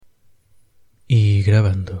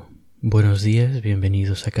Grabando. Buenos días,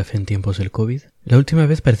 bienvenidos a Café en tiempos del COVID. La última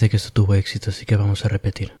vez parece que esto tuvo éxito, así que vamos a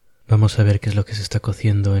repetir. Vamos a ver qué es lo que se está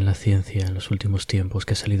cociendo en la ciencia en los últimos tiempos,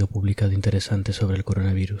 que ha salido publicado interesante sobre el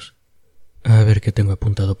coronavirus. A ver qué tengo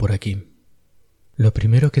apuntado por aquí. Lo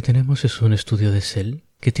primero que tenemos es un estudio de Cell,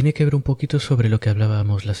 que tiene que ver un poquito sobre lo que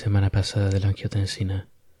hablábamos la semana pasada de la angiotensina.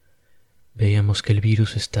 Veíamos que el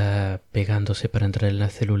virus está pegándose para entrar en la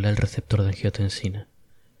célula al receptor de angiotensina.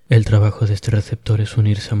 El trabajo de este receptor es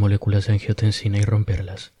unirse a moléculas de angiotensina y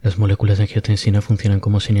romperlas. Las moléculas de angiotensina funcionan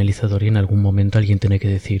como señalizador y en algún momento alguien tiene que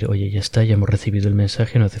decir, oye, ya está, ya hemos recibido el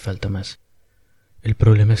mensaje, no hace falta más. El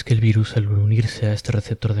problema es que el virus, al unirse a este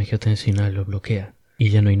receptor de angiotensina, lo bloquea, y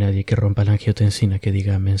ya no hay nadie que rompa la angiotensina que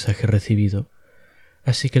diga mensaje recibido,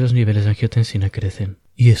 así que los niveles de angiotensina crecen.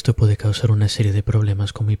 Y esto puede causar una serie de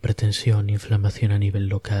problemas como hipertensión, inflamación a nivel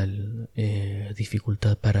local,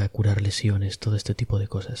 dificultad para curar lesiones, todo este tipo de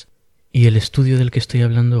cosas. Y el estudio del que estoy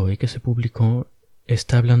hablando hoy, que se publicó,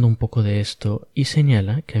 está hablando un poco de esto y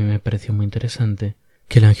señala, que a mí me pareció muy interesante,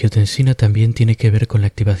 que la angiotensina también tiene que ver con la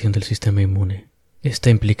activación del sistema inmune.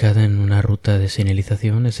 Está implicada en una ruta de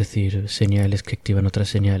señalización, es decir, señales que activan otras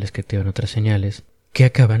señales que activan otras señales, que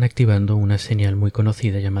acaban activando una señal muy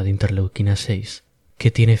conocida llamada interleuquina 6, que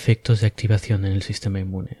tiene efectos de activación en el sistema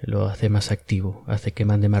inmune, lo hace más activo, hace que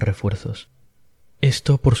mande más refuerzos.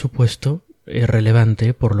 Esto, por supuesto, es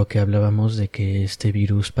relevante por lo que hablábamos de que este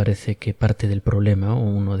virus parece que parte del problema, o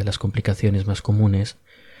una de las complicaciones más comunes,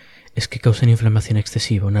 es que causan inflamación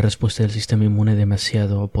excesiva, una respuesta del sistema inmune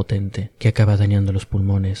demasiado potente, que acaba dañando los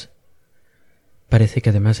pulmones. Parece que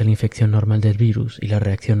además de la infección normal del virus y la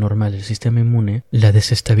reacción normal del sistema inmune, la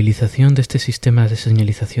desestabilización de este sistema de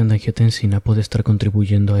señalización de angiotensina puede estar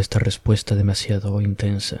contribuyendo a esta respuesta demasiado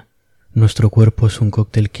intensa. Nuestro cuerpo es un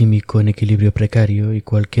cóctel químico en equilibrio precario y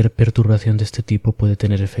cualquier perturbación de este tipo puede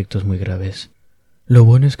tener efectos muy graves. Lo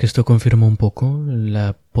bueno es que esto confirma un poco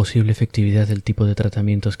la posible efectividad del tipo de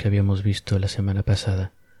tratamientos que habíamos visto la semana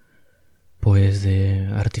pasada. Pues de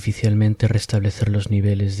artificialmente restablecer los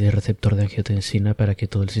niveles de receptor de angiotensina para que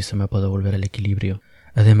todo el sistema pueda volver al equilibrio.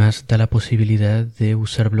 Además, da la posibilidad de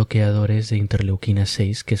usar bloqueadores de interleuquina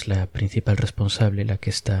 6, que es la principal responsable, la que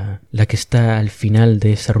está al final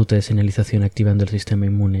de esa ruta de señalización activando el sistema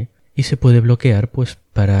inmune, y se puede bloquear pues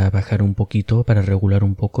para bajar un poquito, para regular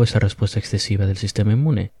un poco esa respuesta excesiva del sistema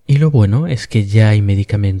inmune. Y lo bueno es que ya hay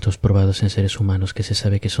medicamentos probados en seres humanos que se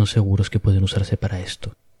sabe que son seguros que pueden usarse para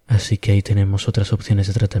esto. Así que ahí tenemos otras opciones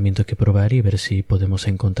de tratamiento que probar y ver si podemos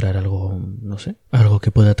encontrar algo, no sé, algo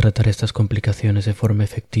que pueda tratar estas complicaciones de forma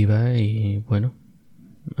efectiva y, bueno,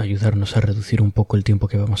 ayudarnos a reducir un poco el tiempo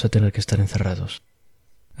que vamos a tener que estar encerrados.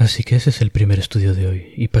 Así que ese es el primer estudio de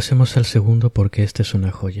hoy, y pasemos al segundo porque este es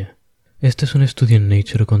una joya. Este es un estudio en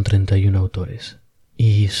Nature con 31 autores,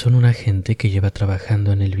 y son una gente que lleva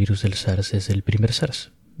trabajando en el virus del SARS desde el primer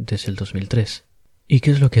SARS, desde el 2003. ¿Y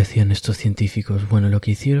qué es lo que hacían estos científicos? Bueno, lo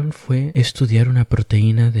que hicieron fue estudiar una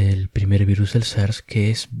proteína del primer virus del SARS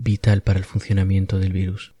que es vital para el funcionamiento del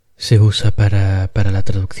virus. Se usa para la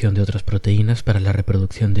traducción de otras proteínas, para la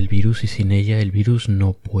reproducción del virus, y sin ella el virus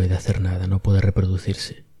no puede hacer nada, no puede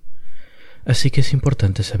reproducirse. Así que es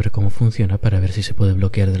importante saber cómo funciona para ver si se puede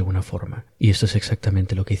bloquear de alguna forma. Y esto es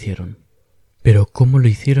exactamente lo que hicieron. Pero cómo lo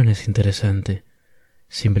hicieron es interesante.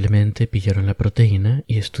 Simplemente pillaron la proteína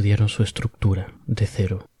y estudiaron su estructura de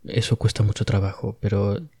cero. Eso cuesta mucho trabajo,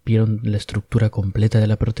 pero vieron la estructura completa de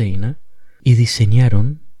la proteína y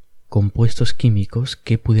diseñaron compuestos químicos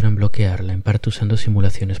que pudieran bloquearla, en parte usando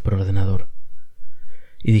simulaciones por ordenador.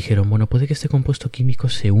 Y dijeron, bueno, puede que este compuesto químico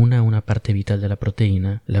se una a una parte vital de la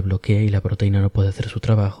proteína, la bloquea y la proteína no puede hacer su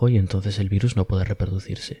trabajo y entonces el virus no puede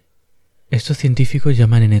reproducirse. Estos científicos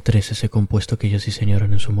llaman N3 ese compuesto que ellos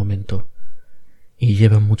diseñaron en su momento. Y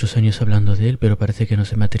llevan muchos años hablando de él, pero parece que no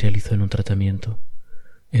se materializó en un tratamiento.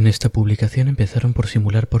 En esta publicación empezaron por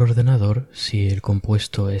simular por ordenador si el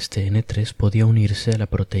compuesto este N3 podía unirse a la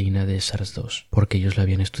proteína de SARS-2, porque ellos la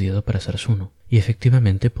habían estudiado para SARS-1, y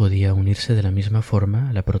efectivamente podía unirse de la misma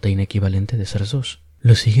forma a la proteína equivalente de SARS-2.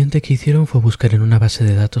 Lo siguiente que hicieron fue buscar en una base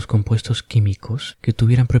de datos compuestos químicos que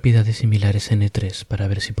tuvieran propiedades similares a N3 para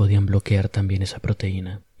ver si podían bloquear también esa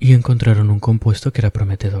proteína, y encontraron un compuesto que era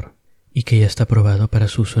prometedor y que ya está probado para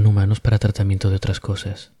su uso en humanos para tratamiento de otras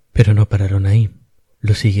cosas. Pero no pararon ahí.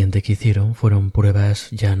 Lo siguiente que hicieron fueron pruebas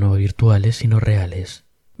ya no virtuales sino reales.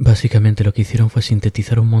 Básicamente lo que hicieron fue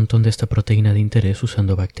sintetizar un montón de esta proteína de interés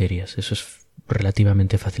usando bacterias. Eso es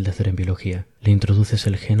relativamente fácil de hacer en biología. Le introduces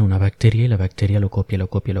el gen a una bacteria y la bacteria lo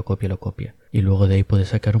copia. Y luego de ahí puedes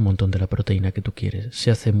sacar un montón de la proteína que tú quieres.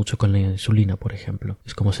 Se hace mucho con la insulina, por ejemplo.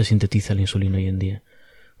 Es como se sintetiza la insulina hoy en día.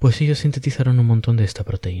 Pues ellos sintetizaron un montón de esta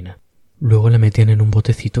proteína. Luego la metían en un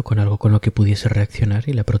botecito con algo con lo que pudiese reaccionar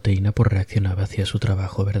y la proteína pues reaccionaba hacia su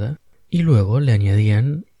trabajo, ¿verdad? Y luego le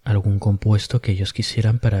añadían algún compuesto que ellos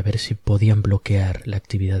quisieran para ver si podían bloquear la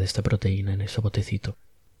actividad de esta proteína en ese botecito.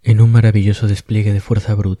 En un maravilloso despliegue de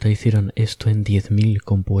fuerza bruta hicieron esto en 10.000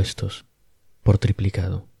 compuestos por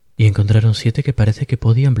triplicado y encontraron 7 que parece que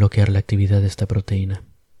podían bloquear la actividad de esta proteína.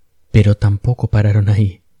 Pero tampoco pararon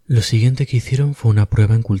ahí. Lo siguiente que hicieron fue una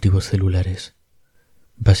prueba en cultivos celulares.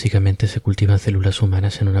 Básicamente se cultivan células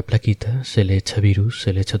humanas en una plaquita, se le echa virus,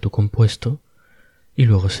 se le echa tu compuesto y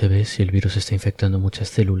luego se ve si el virus está infectando muchas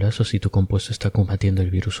células o si tu compuesto está combatiendo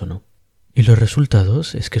el virus o no. Y los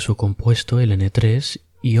resultados es que su compuesto, el N3,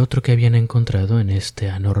 y otro que habían encontrado en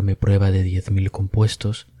esta enorme prueba de 10.000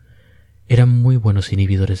 compuestos, eran muy buenos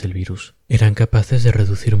inhibidores del virus. Eran capaces de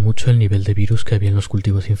reducir mucho el nivel de virus que había en los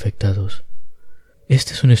cultivos infectados.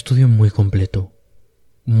 Este es un estudio muy completo,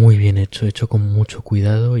 muy bien hecho con mucho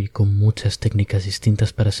cuidado y con muchas técnicas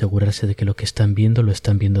distintas para asegurarse de que lo que están viendo lo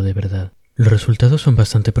están viendo de verdad. Los resultados son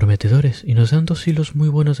bastante prometedores y nos dan 2 hilos muy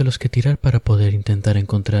buenos de los que tirar para poder intentar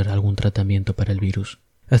encontrar algún tratamiento para el virus.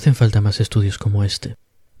 Hacen falta más estudios como este.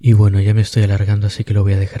 Y bueno, ya me estoy alargando, así que lo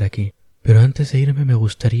voy a dejar aquí. Pero antes de irme me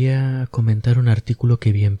gustaría comentar un artículo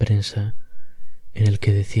que vi en prensa en el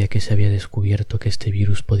que decía que se había descubierto que este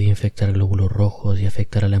virus podía infectar glóbulos rojos y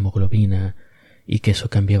afectar a la hemoglobina y que eso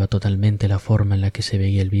cambiaba totalmente la forma en la que se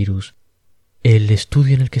veía el virus. El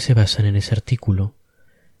estudio en el que se basan en ese artículo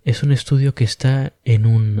es un estudio que está en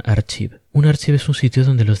un archive. Un archive es un sitio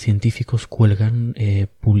donde los científicos cuelgan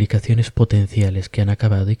publicaciones potenciales que han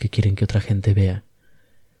acabado y que quieren que otra gente vea.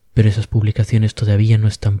 Pero esas publicaciones todavía no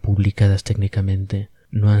están publicadas técnicamente,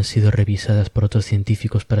 no han sido revisadas por otros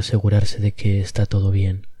científicos para asegurarse de que está todo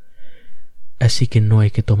bien. Así que no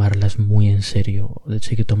hay que tomarlas muy en serio, de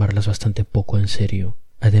hecho hay que tomarlas bastante poco en serio.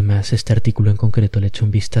 Además, este artículo en concreto le eché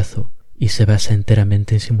un vistazo y se basa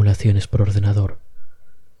enteramente en simulaciones por ordenador.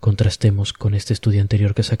 Contrastemos con este estudio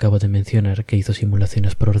anterior que os acabo de mencionar, que hizo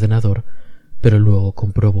simulaciones por ordenador, pero luego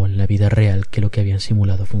comprobó en la vida real que lo que habían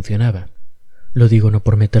simulado funcionaba. Lo digo no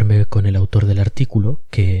por meterme con el autor del artículo,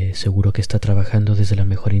 que seguro que está trabajando desde la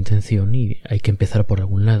mejor intención y hay que empezar por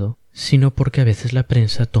algún lado, sino porque a veces la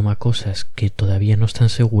prensa toma cosas que todavía no están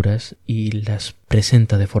seguras y las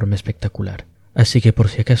presenta de forma espectacular. Así que por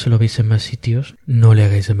si acaso lo veis en más sitios, no le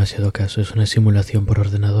hagáis demasiado caso. Es una simulación por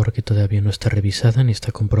ordenador que todavía no está revisada ni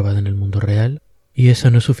está comprobada en el mundo real, y esa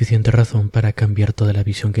no es suficiente razón para cambiar toda la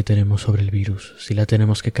visión que tenemos sobre el virus. Si la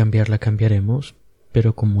tenemos que cambiar, la cambiaremos,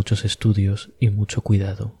 pero con muchos estudios y mucho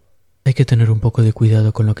cuidado. Hay que tener un poco de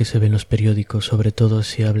cuidado con lo que se ve en los periódicos, sobre todo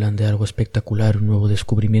si hablan de algo espectacular, un nuevo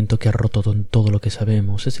descubrimiento que ha roto todo lo que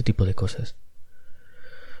sabemos, ese tipo de cosas.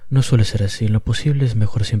 No suele ser así. En lo posible es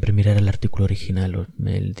mejor siempre mirar el artículo original o,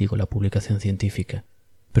 la publicación científica.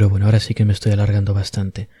 Pero bueno, ahora sí que me estoy alargando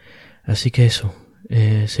bastante. Así que eso,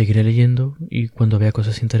 seguiré leyendo y cuando vea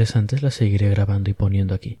cosas interesantes las seguiré grabando y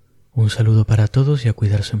poniendo aquí. Un saludo para todos y a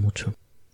cuidarse mucho.